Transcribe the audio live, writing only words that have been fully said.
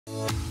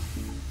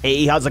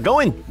Hey, how's it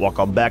going?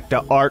 Welcome back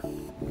to ARK.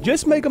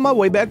 Just making my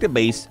way back to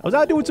base. I was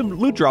out doing some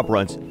loot drop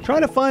runs, trying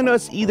to find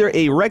us either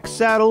a Rex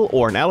saddle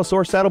or an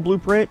Allosaur saddle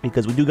blueprint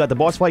because we do got the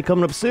boss fight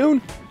coming up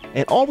soon,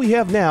 and all we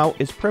have now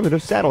is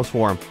primitive saddles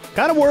for him.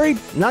 Kind of worried,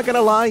 not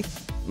gonna lie,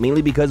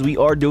 mainly because we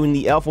are doing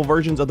the alpha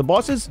versions of the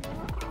bosses,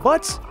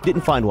 but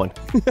didn't find one.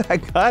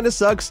 Kinda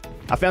sucks.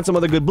 I found some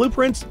other good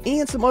blueprints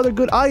and some other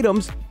good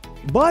items,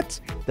 but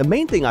the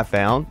main thing I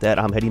found that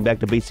I'm heading back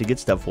to base to get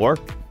stuff for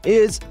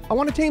is I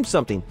want to tame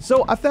something.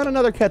 So I found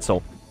another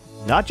Quetzal.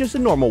 Not just a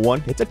normal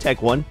one, it's a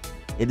Tek one.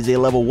 It is a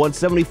level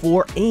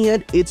 174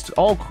 and it's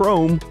all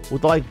chrome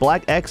with like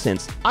black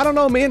accents. I don't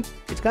know, man.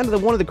 It's kind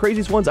of one of the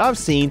craziest ones I've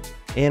seen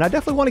and I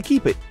definitely want to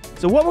keep it.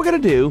 So what we're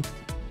going to do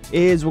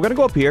is we're going to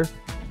go up here,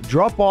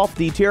 drop off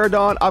the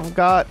pterodon. I've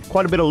got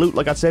quite a bit of loot,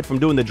 like I said, from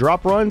doing the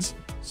drop runs.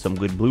 Some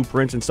good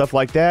blueprints and stuff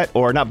like that.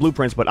 Or not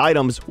blueprints, but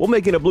items. We'll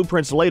make it a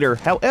blueprints later.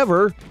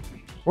 However,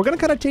 we're going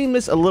to kind of tame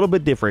this a little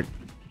bit different.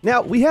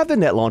 Now, we have the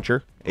net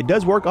launcher. It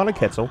does work on a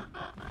Quetzal.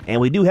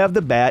 And we do have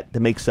the bat to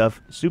make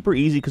stuff super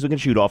easy because we can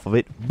shoot off of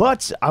it.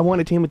 But I want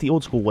to tame it the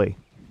old school way.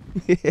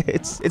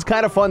 it's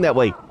kind of fun that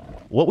way.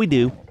 What we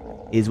do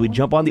is we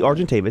jump on the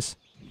Argentavis.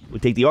 We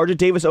take the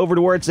Argentavis over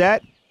to where it's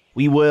at.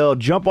 We will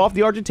jump off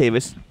the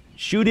Argentavis,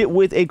 shoot it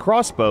with a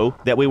crossbow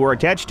that we were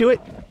attached to it.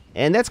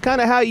 And that's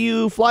kind of how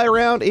you fly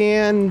around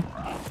and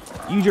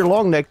use your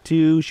long neck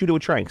to shoot it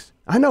with tranks.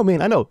 I know,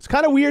 man, I know. It's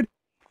kind of weird.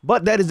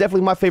 But that is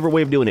definitely my favorite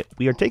way of doing it.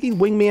 We are taking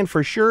Wingman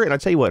for sure, and I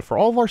tell you what, for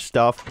all of our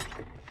stuff,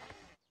 can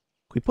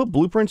we put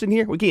blueprints in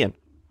here? We can.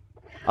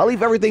 I'll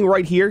leave everything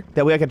right here,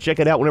 that way I can check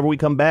it out whenever we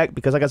come back,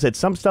 because like I said,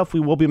 some stuff we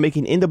will be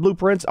making into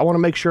blueprints. I want to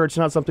make sure it's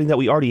not something that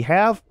we already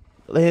have,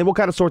 and we'll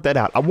kind of sort that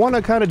out. I want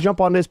to kind of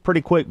jump on this pretty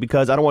quick,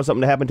 because I don't want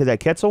something to happen to that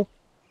Quetzal.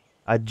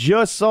 I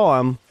just saw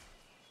him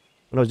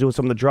when I was doing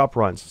some of the drop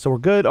runs, so we're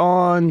good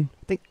on,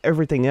 I think,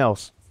 everything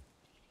else.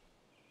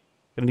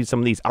 Gonna need some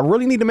of these. I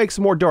really need to make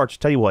some more darts,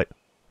 tell you what.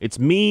 It's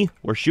me.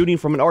 We're shooting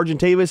from an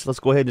Argentavis. Let's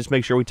go ahead and just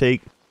make sure we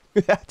take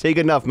take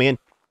enough, man.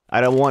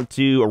 I don't want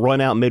to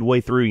run out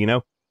midway through, you know?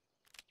 All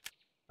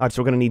right,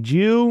 so we're going to need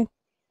you.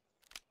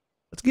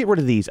 Let's get rid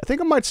of these. I think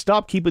I might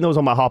stop keeping those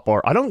on my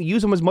hotbar. I don't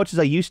use them as much as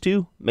I used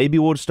to. Maybe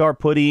we'll start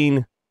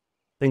putting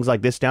things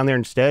like this down there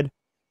instead.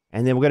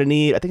 And then we're going to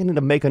need, I think I need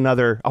to make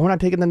another. Oh, we're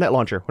not taking the net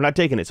launcher. We're not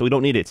taking it, so we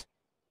don't need it.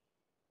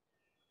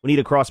 We need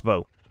a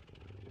crossbow.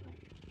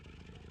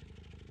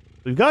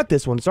 We've got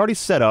this one. It's already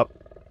set up.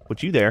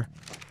 Put you there.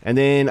 And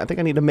then I think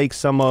I need to make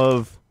some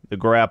of the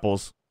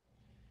grapples.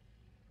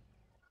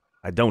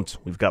 I don't.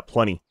 We've got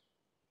plenty.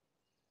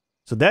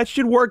 So that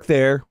should work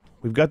there.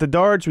 We've got the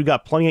darts. We've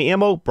got plenty of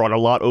ammo. Brought a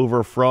lot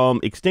over from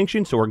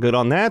Extinction, so we're good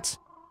on that.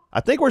 I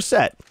think we're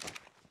set.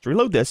 Let's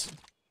reload this.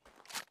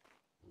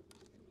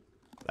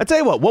 I tell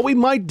you what we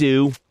might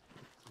do.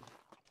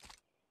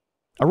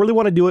 I really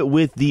want to do it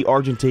with the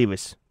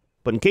Argentavis.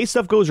 But in case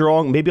stuff goes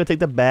wrong, maybe I'll take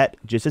the bat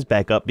just as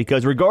backup.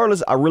 Because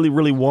regardless, I really,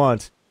 really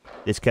want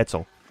this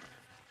Quetzal.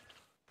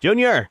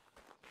 Junior!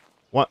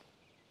 What?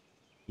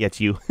 Yeah,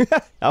 it's you.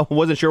 I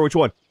wasn't sure which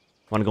one.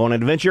 Want to go on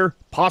an adventure?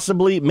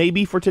 Possibly,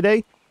 maybe for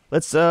today?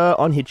 Let's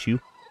unhitch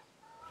you.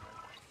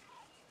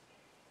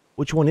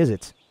 Which one is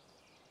it?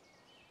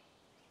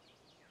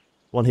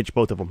 We'll unhitch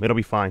both of them. It'll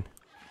be fine.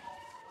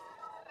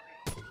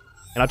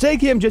 And I'll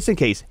take him just in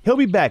case. He'll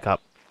be back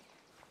up.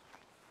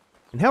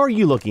 And how are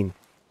you looking?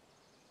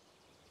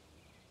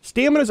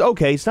 Stamina's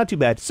okay. It's not too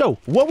bad. So,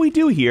 what we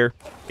do here,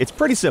 it's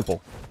pretty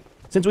simple.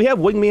 Since we have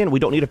Wingman, we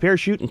don't need a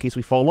parachute in case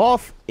we fall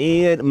off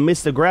and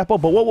miss the grapple.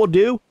 But what we'll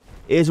do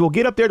is we'll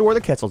get up there to where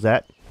the Quetzal's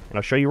at. And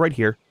I'll show you right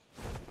here.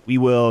 We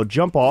will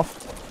jump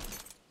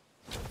off.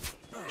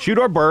 Shoot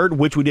our bird,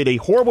 which we did a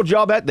horrible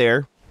job at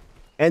there.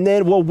 And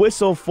then we'll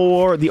whistle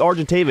for the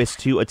Argentavis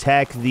to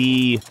attack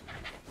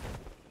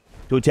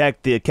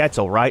the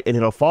Quetzal, right? And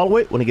it'll follow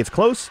it when it gets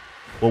close.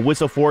 We'll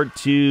whistle for it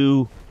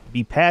to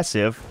be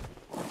passive.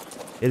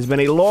 It has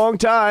been a long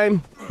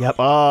time. Yep.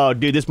 Oh,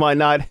 dude, this might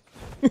not...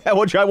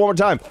 We'll try one more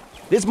time.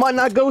 This might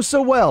not go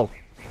so well.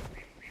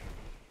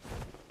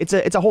 It's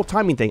a whole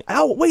timing thing.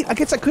 Oh, wait, I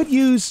guess I could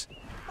use...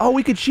 Oh,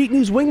 we could cheat and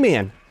use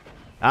Wingman.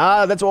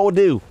 Ah, that's what we'll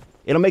do.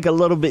 It'll make it a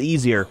little bit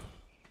easier.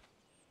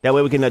 That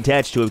way we can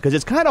attach to it. Because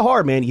it's kind of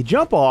hard, man. You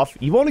jump off.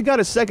 You've only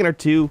got a second or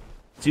two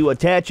to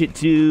attach it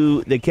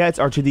to the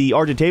or to the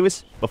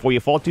Argentavis before you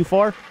fall too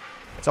far.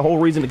 That's a whole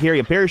reason to carry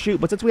a parachute.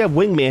 But since we have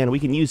Wingman, we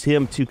can use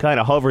him to kind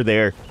of hover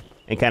there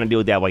and kind of do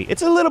it that way.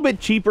 It's a little bit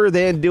cheaper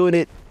than doing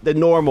it the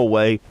normal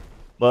way,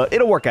 but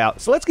it'll work out.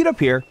 So let's get up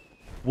here.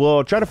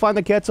 We'll try to find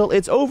the Quetzal.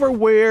 It's over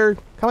where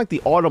kind of like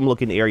the autumn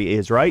looking area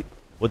is, right?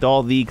 With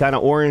all the kind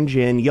of orange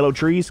and yellow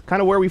trees,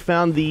 kind of where we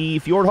found the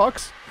Fjord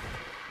Hawks.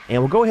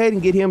 And we'll go ahead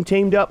and get him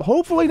tamed up.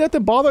 Hopefully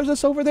nothing bothers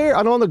us over there.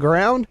 I know on the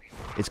ground,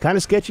 it's kind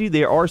of sketchy.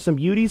 There are some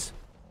beauties.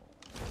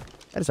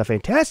 That is a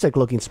fantastic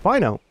looking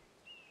Spino.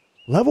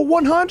 Level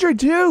 100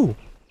 too.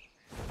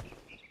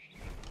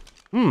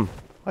 I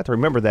have to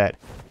remember that.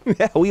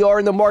 We are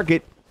in the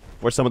market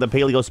for some of the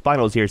Paleo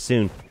Spinos here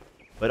soon.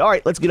 But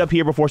alright, let's get up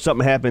here before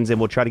something happens and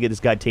we'll try to get this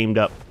guy tamed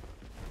up.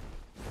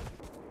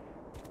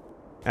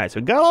 Alright, so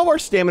we got all of our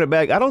stamina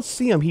back. I don't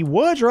see him. He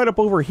was right up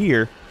over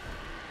here.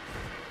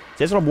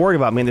 That's what I'm worried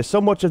about, man. There's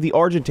so much of the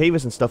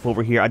Argentavis and stuff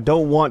over here. I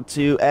don't want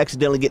to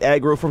accidentally get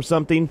aggro from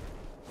something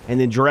and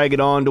then drag it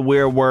on to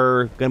where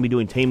we're going to be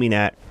doing taming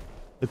at.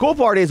 The cool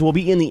part is we'll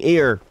be in the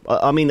air,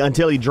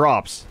 until he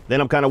drops. Then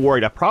I'm kind of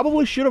worried. I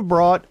probably should have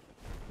brought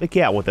the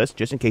cat with us,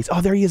 just in case.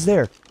 Oh, there he is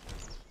there.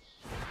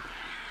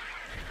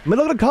 I mean,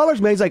 look at the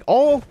colors, man. He's like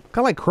all kind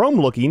of like chrome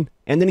looking.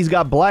 And then he's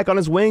got black on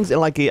his wings and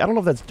like a, I don't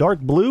know if that's dark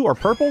blue or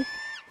purple.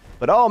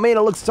 But oh man,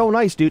 it looks so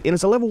nice, dude. And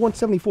it's a level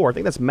 174. I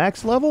think that's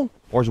max level.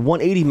 Or is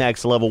 180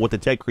 max level with the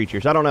Tek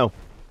creatures. I don't know.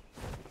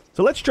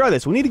 So let's try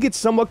this. We need to get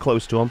somewhat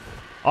close to him.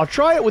 I'll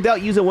try it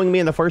without using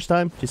Wingman the first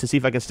time, just to see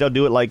if I can still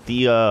do it like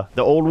the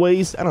old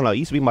ways. I don't know, it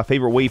used to be my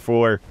favorite way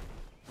for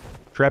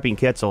trapping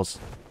Quetzals.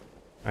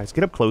 Alright, let's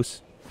get up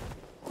close.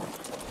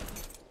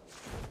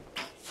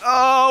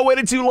 Oh,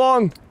 waited too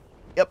long!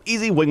 Yep,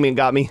 easy, Wingman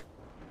got me.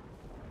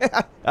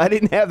 I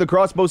didn't have the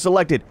crossbow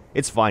selected.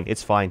 It's fine,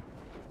 it's fine.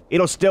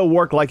 It'll still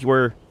work like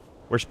we're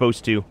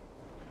supposed to.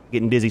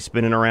 Getting dizzy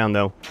spinning around,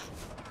 though.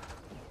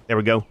 There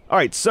we go.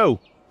 Alright,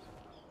 so.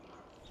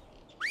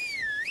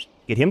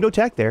 Get him to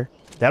attack there.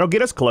 That'll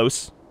get us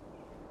close.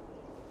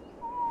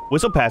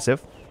 Whistle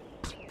passive.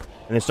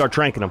 And then start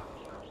tranking him.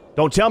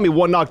 Don't tell me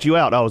one knocked you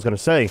out, I was gonna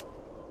say.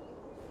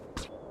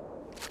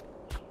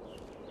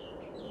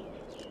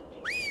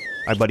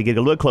 Alright, buddy, get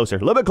a little closer. A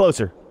little bit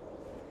closer.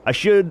 I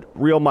should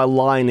reel my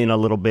line in a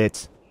little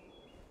bit.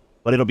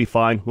 But it'll be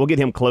fine. We'll get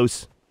him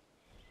close.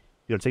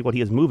 You gotta take what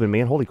he is moving,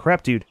 man. Holy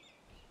crap, dude.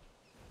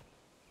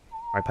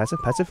 Alright, passive,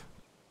 passive.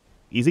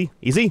 Easy,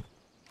 easy.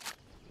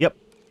 Yep.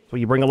 So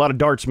you bring a lot of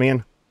darts,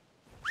 man.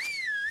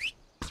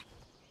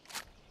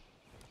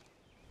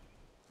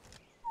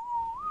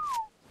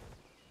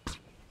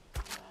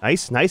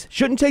 Nice, nice.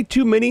 Shouldn't take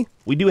too many.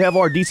 We do have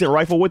our decent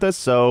rifle with us,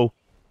 so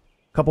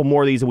a couple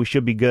more of these and we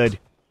should be good.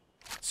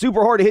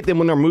 Super hard to hit them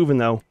when they're moving,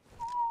 though.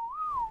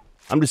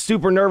 I'm just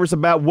super nervous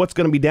about what's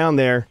going to be down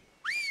there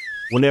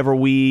whenever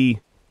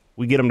we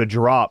get them to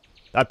drop.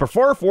 I'd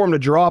prefer for them to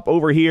drop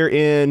over here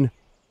in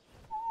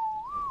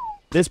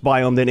this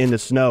biome than in the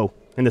snow.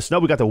 In the snow,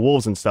 we got the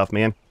wolves and stuff,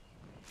 man.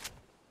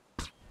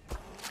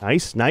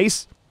 Nice,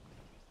 nice.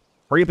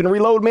 Hurry up and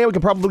reload, man. We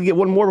can probably get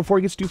one more before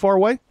he gets too far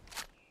away.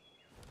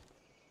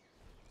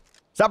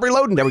 Stop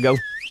reloading. There we go.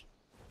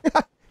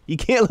 You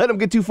can't let him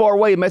get too far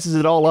away. It messes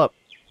it all up.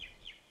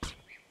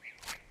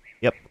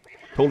 Yep.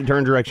 Totally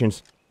turn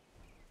directions.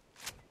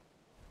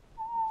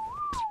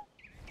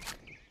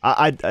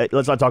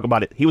 Let's not talk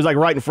about it. He was like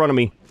right in front of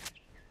me.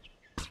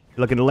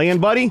 Looking to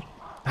land, buddy.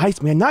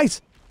 Nice, man. Nice.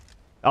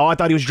 Oh, I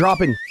thought he was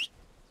dropping.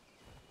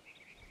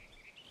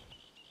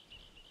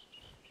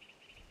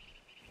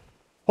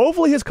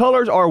 Hopefully his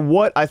colors are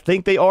what I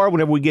think they are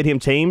whenever we get him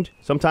tamed.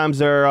 Sometimes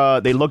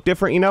they look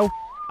different, you know?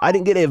 I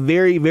didn't get a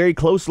very, very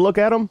close look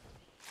at him.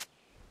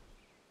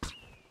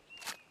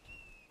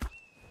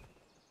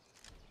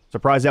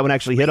 Surprised that one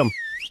actually hit him.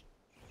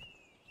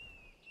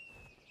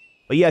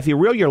 But yeah, if you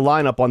reel your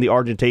line up on the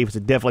Argentavis,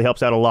 it definitely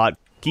helps out a lot.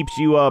 Keeps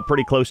you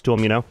pretty close to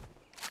him, you know?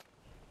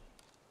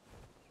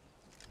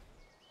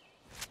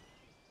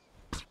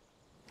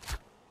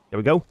 There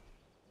we go.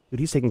 Dude,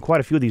 he's taking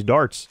quite a few of these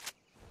darts.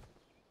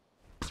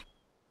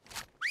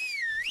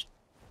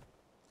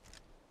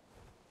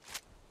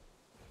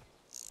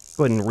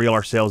 Go ahead and reel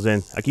ourselves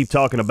in. I keep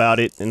talking about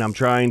it, and I'm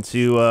trying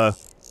to,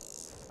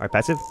 Alright,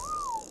 passive.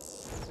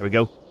 There we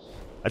go.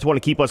 I just want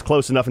to keep us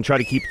close enough and try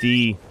to keep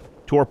the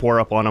torpor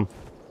up on him.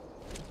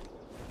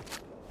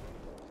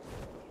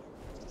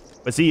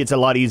 But see, it's a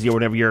lot easier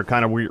whenever you're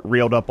kind of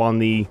reeled up on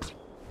the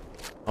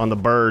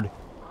bird.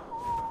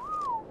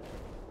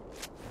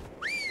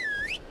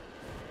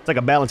 It's like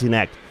a balancing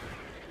act.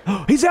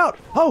 Oh, he's out!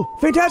 Oh,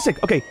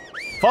 fantastic! Okay,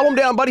 follow him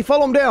down, buddy,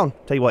 follow him down!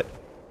 Tell you what.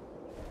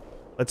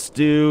 Let's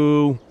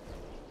do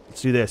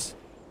this.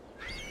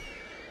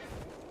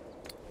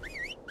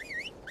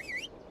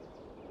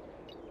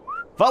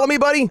 Follow me,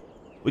 buddy!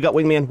 We got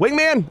Wingman.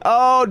 Wingman!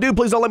 Oh, dude,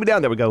 please don't let me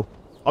down. There we go.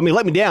 I mean,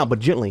 let me down, but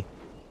gently.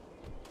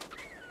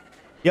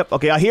 Yep,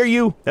 okay, I hear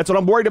you. That's what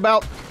I'm worried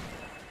about.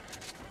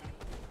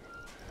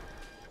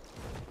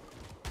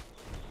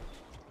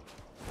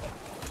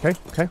 Okay,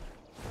 okay.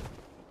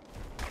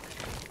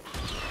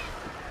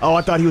 Oh,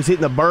 I thought he was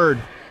hitting the bird.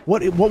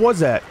 What was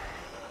that?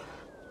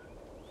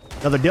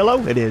 Another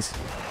Dillo? It is.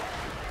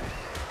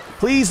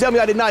 Please tell me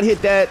I did not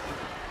hit that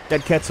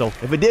Quetzal.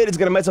 If it did, it's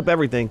gonna mess up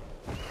everything.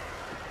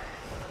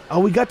 Oh,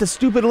 we got the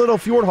stupid little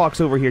Fjord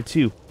Hawks over here,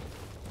 too.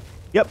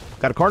 Yep,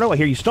 got a Carno. I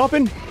hear you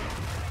stomping.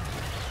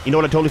 You know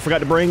what I totally forgot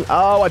to bring?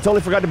 Oh, I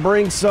totally forgot to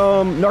bring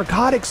some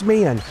narcotics,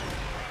 man.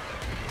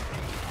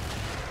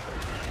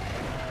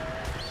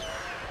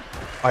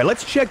 Alright,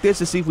 let's check this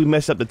to see if we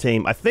messed up the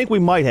tame. I think we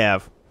might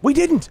have. We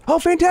didn't! Oh,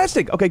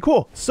 fantastic! Okay,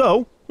 cool.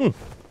 So,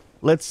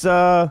 let's,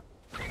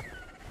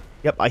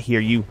 Yep, I hear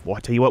you. Well, I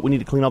tell you what, we need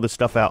to clean all this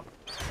stuff out.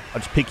 I'll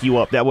just pick you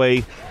up. That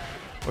way,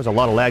 there's a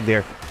lot of lag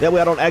there. That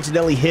way I don't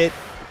accidentally hit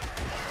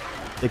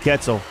the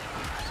Quetzal.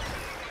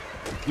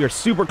 We are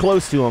super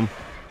close to him.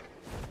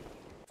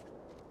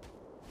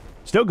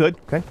 Still good.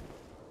 Okay.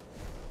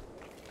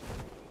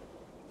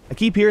 I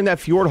keep hearing that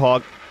fjord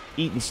hog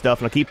eating stuff,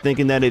 and I keep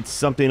thinking that it's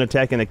something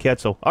attacking the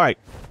Quetzal. Alright.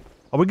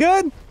 Are we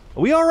good?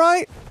 Are we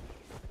alright?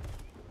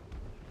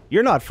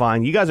 You're not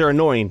fine. You guys are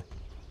annoying.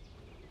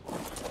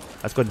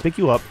 Let's go ahead and pick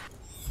you up.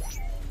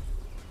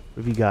 What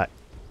have you got?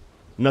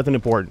 Nothing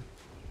important.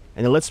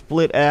 And then let's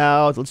split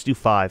out. Let's do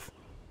 5.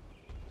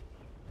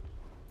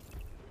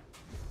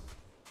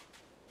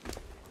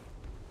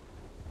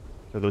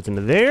 Throw those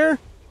into there.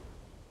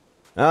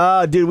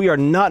 Dude, we are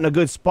not in a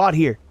good spot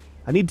here.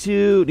 I need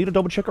to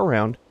double check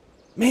around.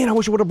 Man, I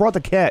wish I would have brought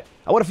the cat.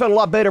 I would have felt a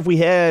lot better if we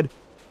had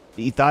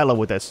the Ethyla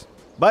with us.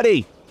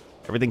 Buddy,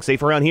 everything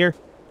safe around here?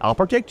 I'll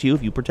protect you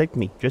if you protect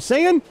me. Just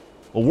saying.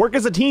 We'll work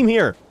as a team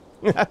here.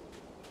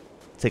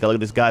 Take a look at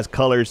this guy's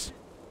colors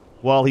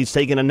while he's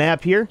taking a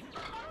nap here.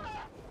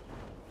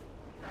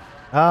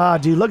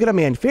 Dude, look at him,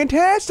 man.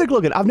 Fantastic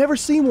looking. I've never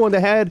seen one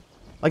that had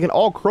like an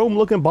all chrome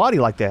looking body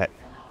like that.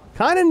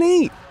 Kind of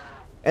neat.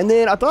 And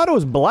then I thought it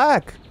was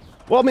black.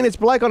 Well, I mean, it's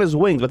black on his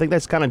wings, but I think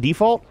that's kind of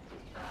default.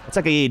 It's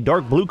like a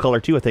dark blue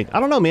color too, I think. I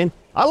don't know, man.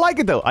 I like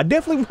it though. I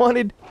definitely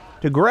wanted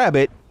to grab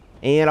it,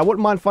 and I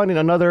wouldn't mind finding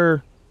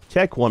another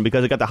Tek one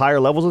because it got the higher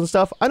levels and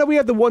stuff. I know we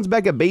have the ones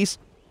back at base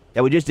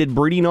that we just did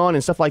breeding on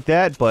and stuff like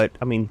that, but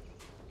I mean,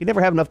 you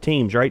never have enough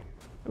tames, right?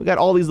 We got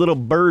all these little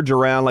birds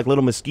around like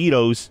little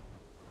mosquitoes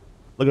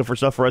looking for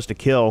stuff for us to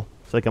kill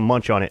so they can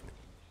munch on it.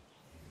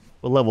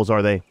 What levels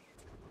are they?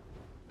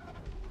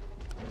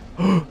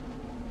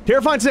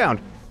 Terrifying sound!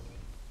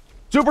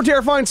 Super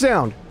terrifying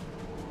sound!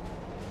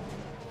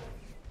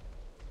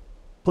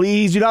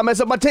 Please do not mess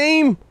up my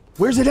team!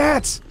 Where's it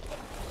at?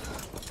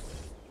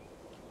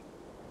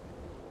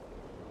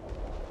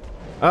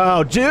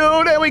 Oh,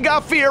 dude, and we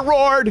got fear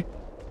roared!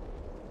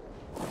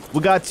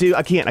 We got to...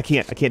 I can't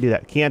do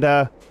that. Can't,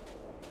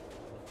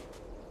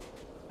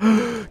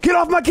 Get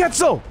off my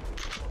Quetzal!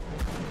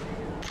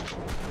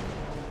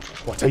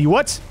 Well, I'll tell you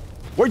what.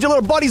 Where'd your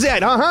little buddies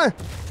at, huh?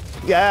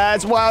 Yeah,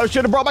 that's why I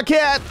should have brought my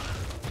cat.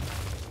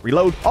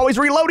 Reload. Always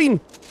reloading.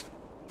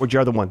 Where'd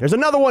your other one? There's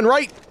another one,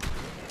 right?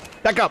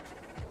 Back up.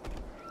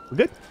 We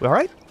good? We all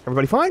right?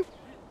 Everybody fine?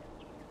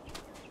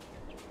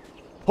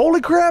 Holy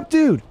crap,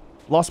 dude.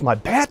 Lost my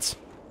bats.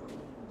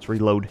 Let's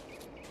reload.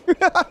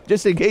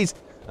 Just in case.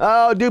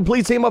 Oh, dude,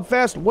 please tame up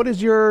fast. What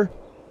is your...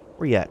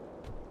 Where you at?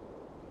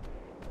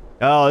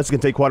 Oh, this is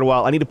going to take quite a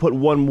while. I need to put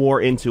one more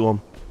into him.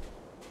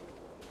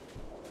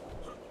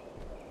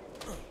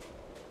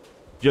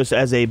 Just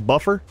as a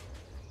buffer.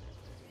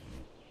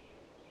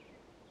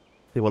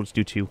 Okay, well, let's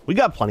do 2. We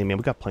got plenty, man.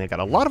 We got plenty. I got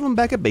a lot of them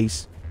back at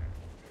base.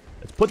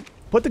 Let's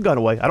put the gun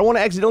away. I don't want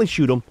to accidentally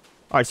shoot him.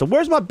 All right, so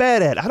where's my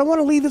bat at? I don't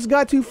want to leave this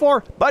guy too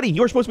far. Buddy,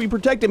 you're supposed to be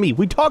protecting me.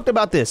 We talked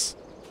about this.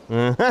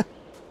 I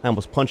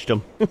almost punched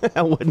him.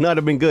 That would not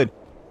have been good.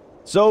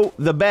 So,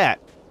 the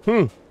bat.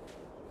 You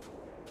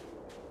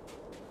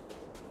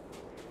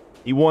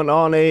went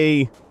on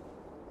a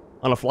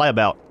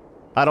flyabout.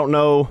 I don't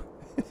know.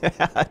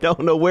 I don't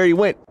know where he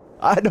went.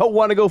 I don't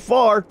want to go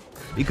far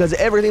because of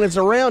everything that's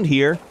around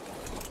here.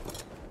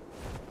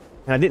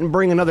 And I didn't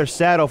bring another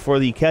saddle for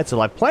the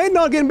Quetzal. I planned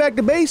on getting back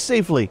to base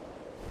safely.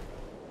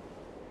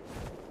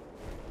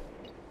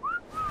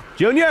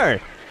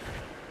 Junior!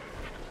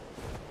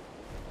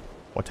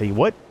 I'll tell you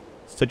what.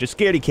 Such a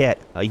scaredy cat.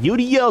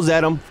 Yuty yells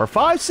at him for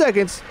 5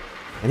 seconds,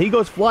 and he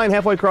goes flying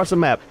halfway across the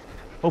map.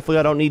 Hopefully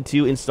I don't need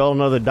to install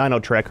another Dino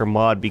Tracker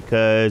mod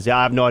because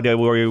I have no idea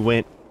where he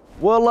went.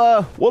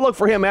 We'll look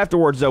for him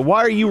afterwards, though. Why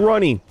are you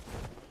running?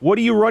 What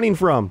are you running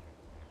from?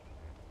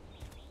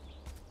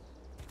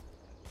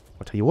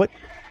 I'll tell you what. So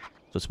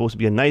it's supposed to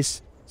be a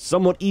nice,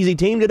 somewhat easy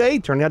team today.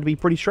 Turned out to be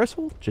pretty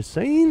stressful. Just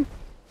saying.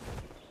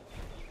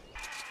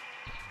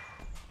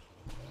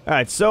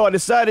 Alright, so I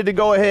decided to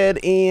go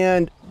ahead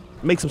and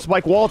make some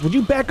spike walls. Would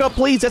you back up,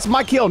 please? That's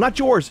my kill, not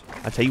yours.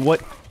 I tell you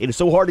what, it is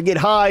so hard to get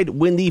hide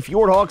when the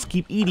fjord hogs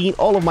keep eating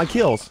all of my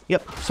kills.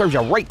 Yep, serves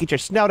you right. Get your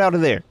snout out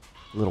of there.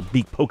 Little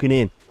beak poking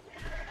in.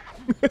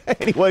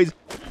 Anyways,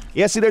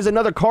 yeah, see, there's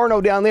another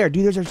Carno down there.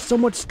 Dude, there's so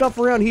much stuff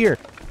around here.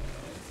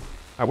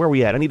 Alright, where are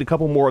we at? I need a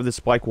couple more of the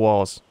spike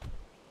walls.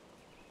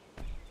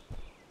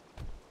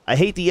 I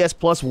hate the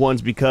S+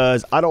 ones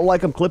because I don't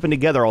like them clipping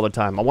together all the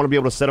time. I want to be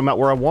able to set them out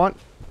where I want.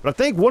 But I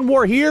think one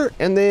more here,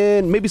 and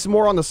then maybe some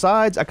more on the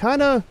sides. I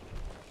kind of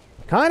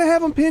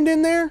have them pinned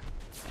in there.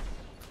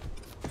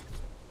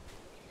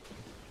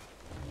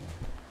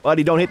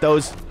 Buddy, don't hit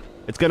those.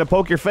 It's going to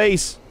poke your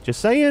face. Just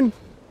saying.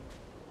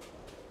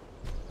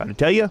 Trying to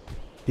tell you.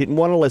 Didn't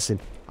want to listen.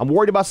 I'm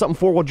worried about something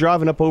four-wheel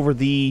driving up over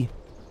the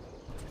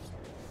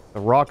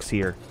rocks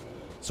here.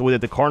 So that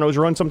the Carnos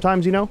run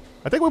sometimes, you know?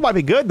 I think we might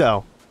be good,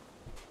 though.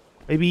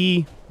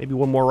 Maybe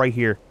one more right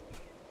here.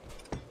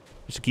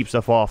 Just to keep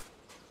stuff off.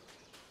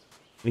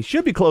 He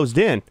should be closed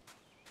in.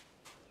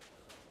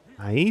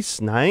 Nice,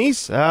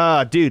 nice.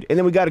 Dude. And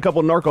then we got a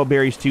couple narco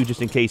berries, too,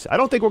 just in case. I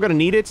don't think we're going to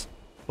need it.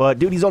 But,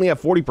 dude, he's only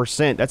at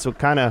 40%. That's what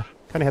kind of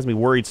has me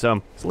worried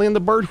some. Let's land the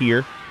bird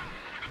here.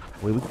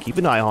 We can keep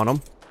an eye on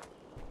him.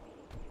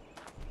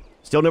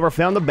 Still never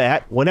found the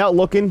bat. Went out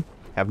looking.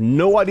 Have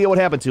no idea what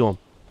happened to him.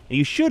 And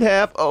you should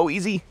have... Oh,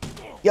 easy.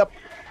 Yep.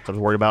 That's what I was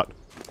worried about.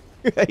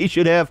 He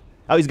should have.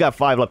 Oh, he's got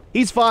 5 left.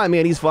 He's fine,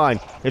 man. He's fine.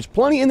 There's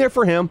plenty in there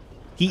for him.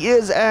 He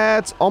is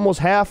at almost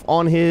half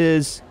on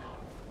his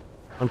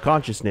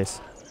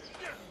unconsciousness.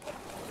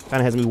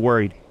 Kind of has me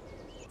worried.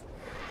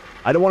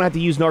 I don't want to have to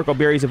use narco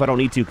berries if I don't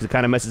need to, because it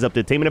kind of messes up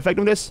the taming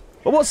effectiveness.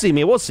 But we'll see,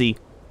 man. We'll see.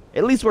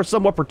 At least we're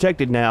somewhat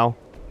protected now.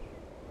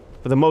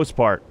 For the most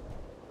part.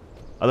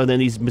 Other than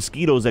these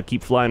mosquitoes that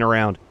keep flying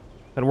around.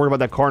 Gotta worry about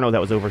that Carno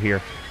that was over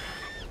here.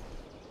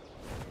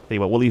 Tell you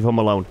what, we'll leave him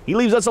alone. He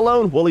leaves us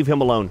alone, we'll leave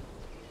him alone.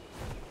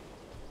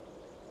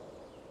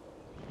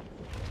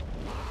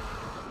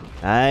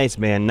 Nice,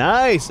 man.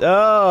 Nice.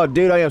 Oh,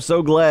 dude, I am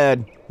so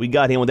glad we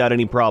got him without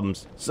any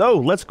problems. So,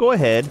 let's go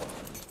ahead.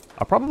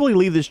 I'll probably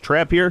leave this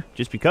trap here,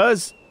 just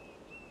because.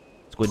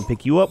 Let's go ahead and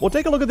pick you up. We'll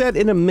take a look at that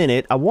in a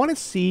minute. I want to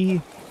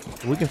see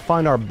if we can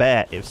find our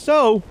bat. If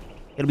so,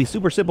 it'll be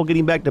super simple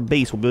getting back to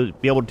base. We'll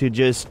be able to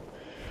just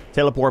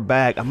teleport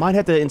back. I might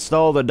have to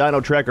install the Dino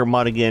Tracker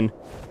mod again.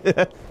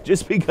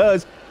 Just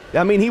because,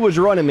 I mean, he was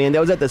running, man. That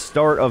was at the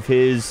start of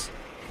his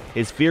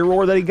Fear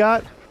Roar that he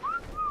got.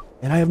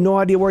 And I have no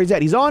idea where he's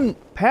at. He's on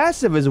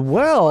passive as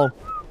well.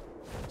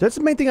 So that's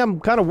the main thing I'm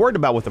kind of worried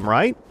about with him,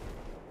 right?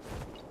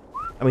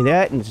 I mean,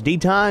 that, and it's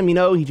daytime, you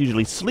know, he's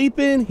usually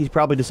sleeping. He's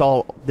probably just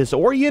all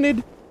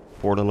disoriented.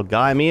 Poor little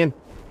guy, man.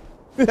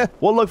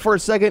 We'll look for a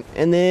second,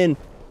 and then,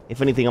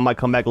 if anything, I might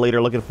come back later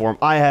looking for him.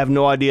 I have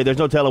no idea. There's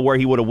no telling where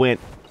he would have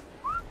went.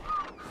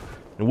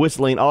 And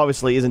whistling,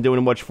 obviously, isn't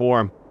doing much for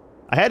him.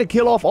 I had to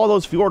kill off all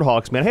those Fjord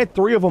Hawks, man. I had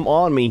 3 of them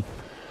on me.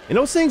 And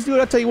those things, dude,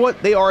 I'll tell you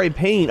what, they are a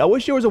pain. I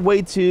wish there was a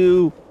way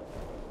to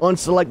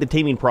unselect the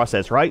taming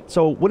process, right?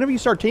 So whenever you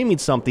start taming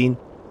something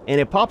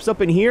and it pops up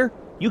in here,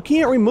 you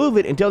can't remove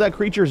it until that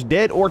creature's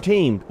dead or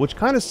tamed, which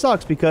kind of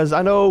sucks because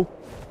I know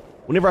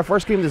whenever I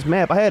first came to this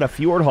map, I had a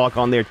Fjord Hawk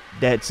on there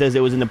that says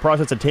it was in the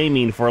process of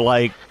taming for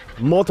like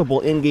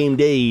multiple in-game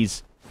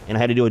days, and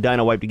I had to do a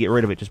dino wipe to get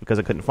rid of it just because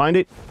I couldn't find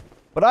it.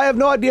 But I have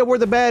no idea where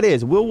the bat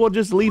is. We'll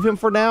just leave him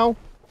for now.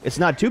 It's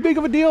not too big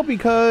of a deal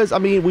because, I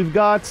mean, we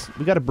got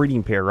a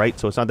breeding pair, right?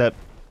 So it's not that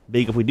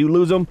big if we do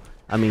lose him.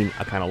 I mean,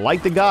 I kind of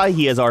like the guy.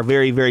 He has our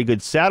very, very good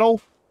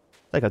saddle.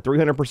 It's like a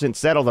 300%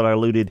 saddle that I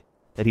looted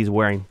that he's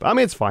wearing. But, I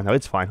mean, it's fine, though.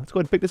 It's fine. Let's go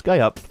ahead and pick this guy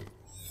up.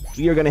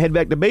 We are going to head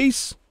back to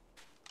base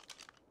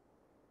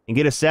and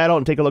get a saddle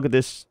and take a look at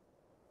this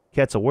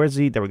Quetzal. Where's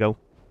he? There we go.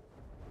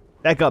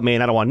 Back up,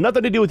 man. I don't want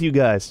nothing to do with you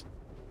guys.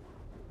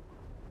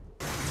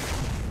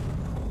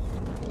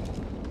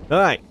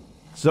 Alright.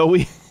 So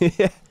we...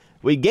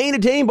 we gained a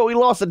team, but we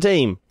lost a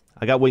team.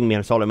 I got wingman,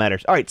 that's all that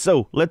matters. Alright,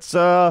 so let's,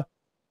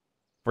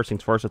 first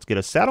things first, let's get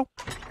a saddle.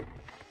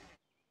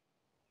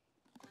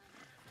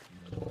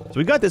 So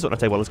we got this one. I'll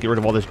tell you what, let's get rid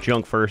of all this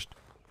junk first.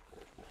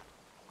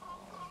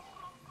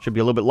 Should be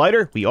a little bit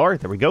lighter. We are.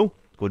 There we go.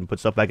 Let's go ahead and put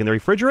stuff back in the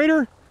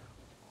refrigerator.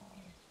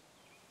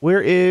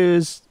 Where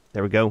is...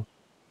 There we go.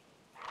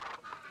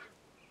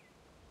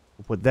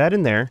 We'll put that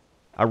in there.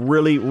 I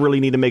really,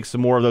 really need to make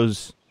some more of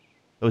those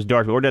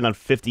darts. We're down on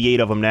 58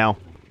 of them now.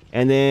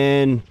 And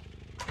then...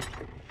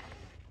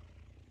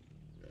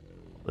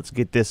 let's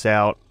get this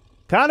out.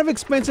 Kind of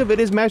expensive. It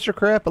is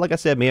Mastercraft, but like I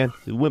said, man,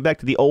 we went back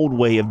to the old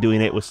way of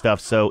doing it with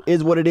stuff, so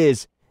is what it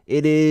is.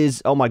 It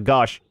is... oh my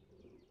gosh.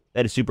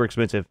 That is super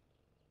expensive.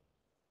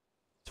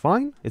 It's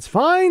fine. It's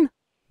fine.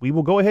 We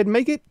will go ahead and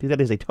make it. Dude, that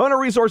is a ton of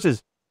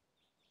resources.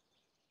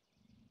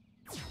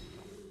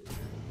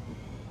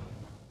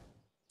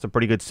 It's a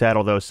pretty good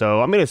saddle, though,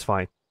 so, I mean, it's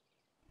fine.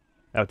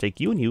 I'll take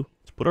you and you.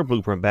 Let's put our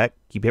blueprint back.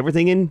 Keep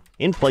everything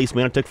in place,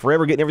 man. It took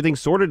forever getting everything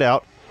sorted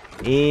out.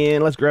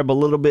 And let's grab a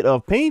little bit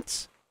of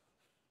paint.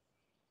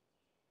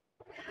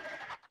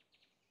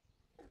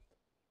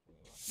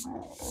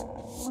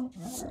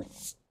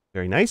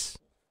 Very nice.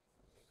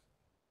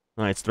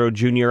 All right, let's throw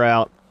Junior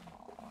out.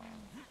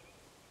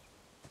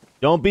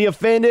 Don't be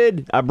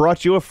offended. I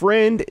brought you a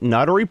friend,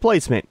 not a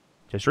replacement.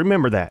 Just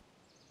remember that.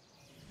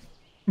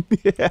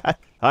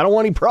 I don't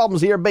want any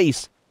problems here,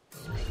 base.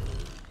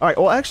 All right,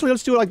 well, actually,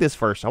 let's do it like this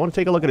first. I want to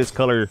take a look at his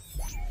color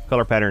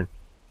pattern.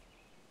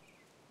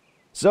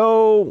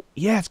 So,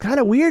 yeah, it's kind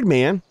of weird,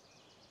 man.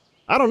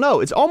 I don't know.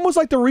 It's almost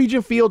like the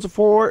region fields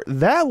for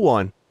that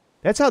one.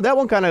 That's how that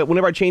one kind of,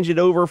 whenever I changed it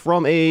over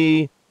from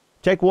a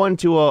Tek 1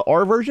 to a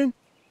R version,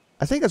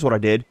 I think that's what I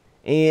did.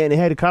 And it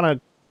had a kind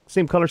of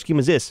same color scheme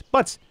as this.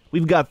 But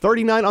we've got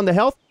 39 on the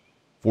health,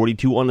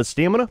 42 on the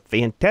stamina,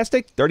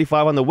 fantastic,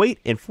 35 on the weight,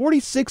 and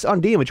 46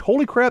 on damage.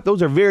 Holy crap,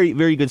 those are very,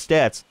 very good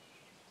stats.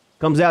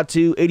 Comes out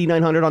to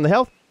 8,900 on the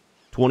health,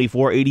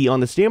 2480 on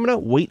the stamina,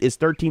 weight is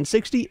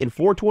 1360, and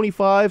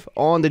 425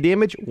 on the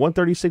damage,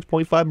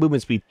 136.5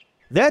 movement speed.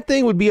 That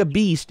thing would be a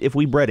beast if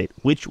we bred it,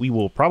 which we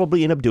will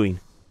probably end up doing.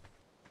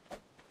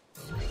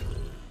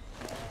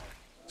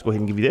 Let's go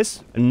ahead and give you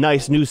this. A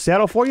nice new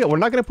saddle for you. We're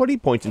not going to put any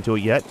points into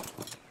it yet.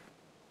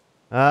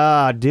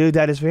 Ah, dude,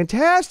 that is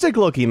fantastic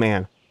looking,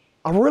 man.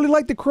 I really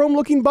like the chrome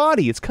looking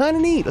body. It's kind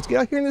of neat. Let's get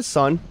out here in the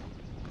sun.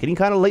 Getting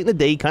kind of late in the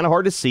day, kind of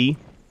hard to see.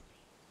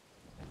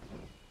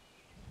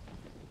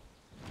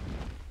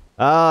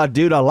 Ah,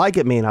 dude, I like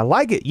it, man. I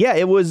like it. Yeah,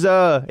 it was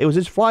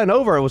just flying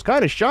over. It was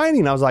kind of shiny,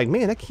 and I was like,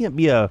 man, that can't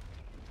be a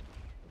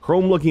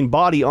chrome-looking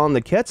body on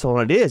the Quetzal,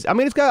 and it is. I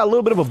mean, it's got a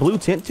little bit of a blue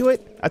tint to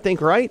it, I think,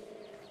 right?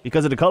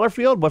 Because of the color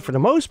field, but for the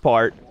most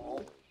part,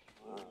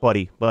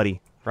 buddy,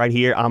 right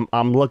here,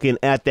 I'm looking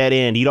at that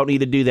end. You don't need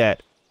to do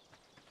that.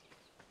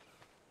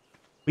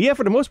 But yeah,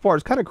 for the most part,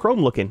 it's kind of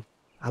chrome-looking.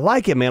 I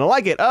like it, man. I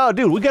like it. Oh,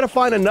 dude, we got to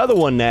find another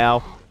one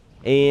now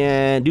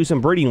and do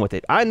some breeding with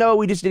it. I know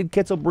we just did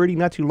Quetzal breeding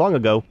not too long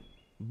ago,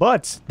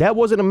 but that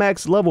wasn't a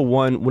max level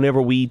one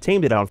whenever we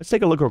tamed it out. Let's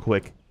take a look real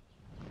quick.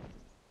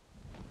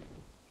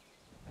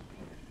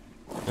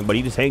 And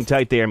buddy, just hang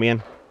tight there,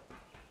 man.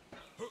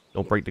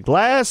 Don't break the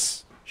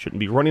glass. Shouldn't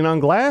be running on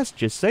glass,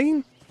 just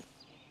saying.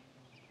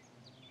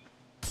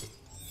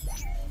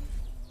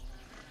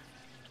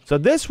 So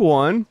this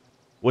one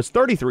was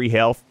 33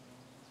 health.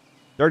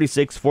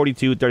 36,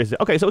 42,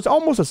 36. Okay, so it's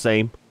almost the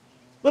same.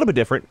 A little bit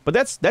different, but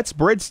that's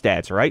bred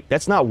stats, right?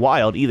 That's not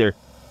wild either.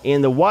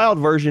 And the wild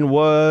version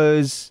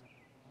was...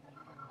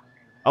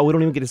 Oh, we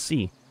don't even get to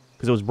see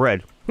because it was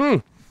bred.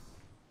 So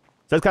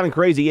that's kind of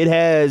crazy. It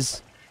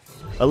has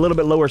a little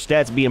bit lower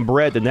stats being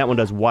bred than that one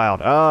does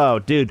wild. Oh,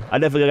 dude, I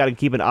definitely got to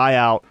keep an eye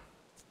out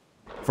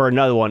for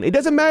another one. It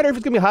doesn't matter if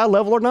it's going to be high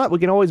level or not. We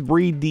can always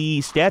breed the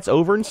stats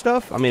over and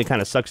stuff. I mean, it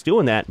kind of sucks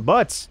doing that,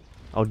 but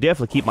I'll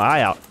definitely keep my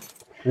eye out.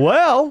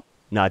 Well,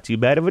 not too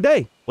bad of a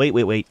day.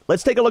 Wait.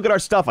 Let's take a look at our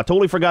stuff. I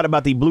totally forgot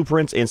about the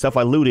blueprints and stuff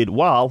I looted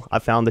while I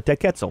found the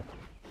Tek Quetzal.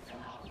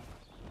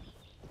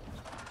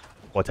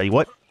 Well, I'll tell you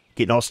what,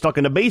 getting all stuck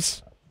in the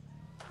base.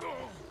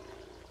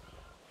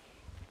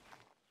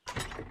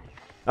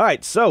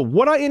 Alright, so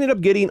what I ended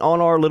up getting on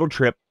our little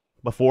trip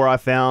before I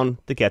found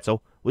the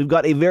Quetzal, we've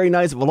got a very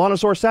nice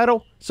Volanosaur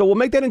saddle, so we'll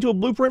make that into a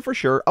blueprint for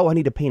sure. Oh, I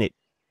need to paint it.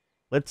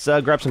 Let's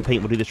grab some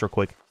paint. We'll do this real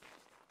quick.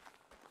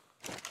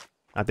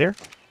 Not there.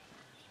 Here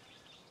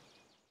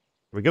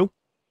we go.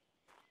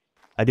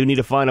 I do need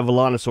to find a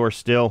Volanosaur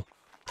still.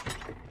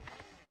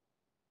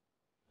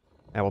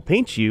 I will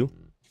paint you,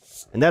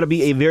 and that'll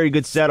be a very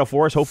good saddle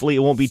for us. Hopefully it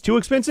won't be too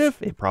expensive.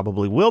 It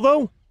probably will,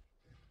 though.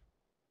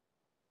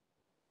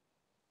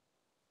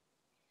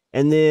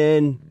 And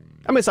then,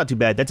 I mean, it's not too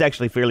bad. That's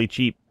actually fairly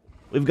cheap.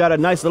 We've got a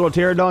nice little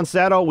pterodon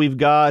saddle. We've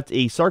got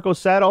a Sarco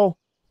saddle.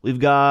 We've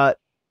got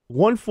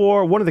one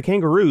for one of the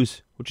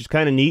kangaroos, which is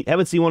kind of neat.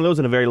 Haven't seen one of those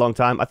in a very long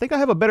time. I think I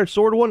have a better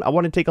sword one. I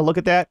want to take a look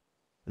at that.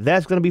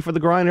 That's going to be for the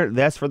grinder.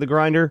 That's for the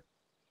grinder.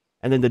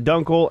 And then the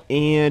Dunkel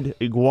and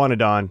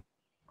Iguanodon.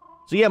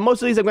 So yeah,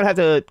 most of these I'm going to have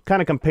to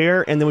kind of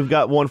compare. And then we've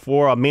got one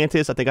for a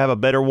Mantis. I think I have a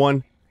better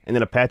one. And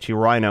then Apache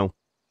Rhino.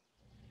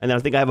 And then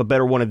I think I have a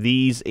better one of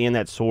these and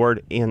that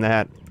sword and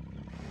that.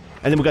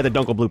 And then we got the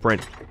Dunkel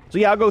blueprint. So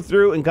yeah, I'll go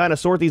through and kind of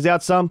sort these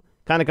out some.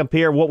 Kind of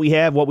compare what we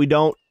have, what we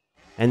don't.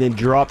 And then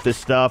drop this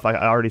stuff. I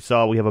already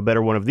saw we have a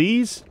better one of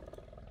these.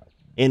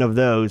 And of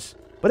those.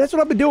 But that's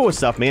what I've been doing with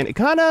stuff, man. It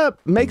kind of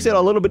makes it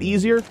a little bit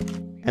easier.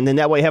 And then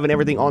that way, having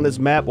everything on this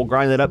map, we'll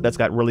grind that up. That's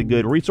got really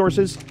good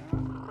resources.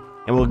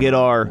 And we'll get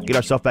our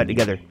stuff back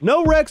together.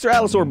 No Rex or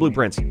Allosaur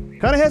blueprints.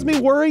 Kind of has me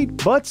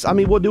worried, but, I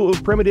mean, we'll do it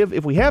with primitive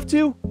if we have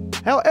to.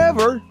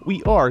 However,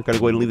 we are going to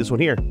go ahead and leave this one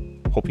here.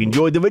 Hope you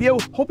enjoyed the video.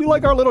 Hope you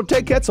like our little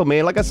Tek Quetzal,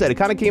 man. Like I said, it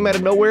kind of came out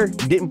of nowhere.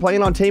 Didn't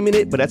plan on taming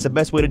it, but that's the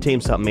best way to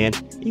tame something, man.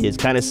 Is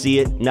kind of see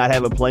it, not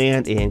have it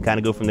planned, and kind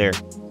of go from there.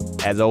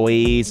 As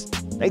always,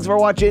 thanks for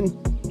watching,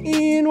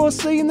 and we'll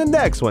see you in the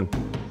next one.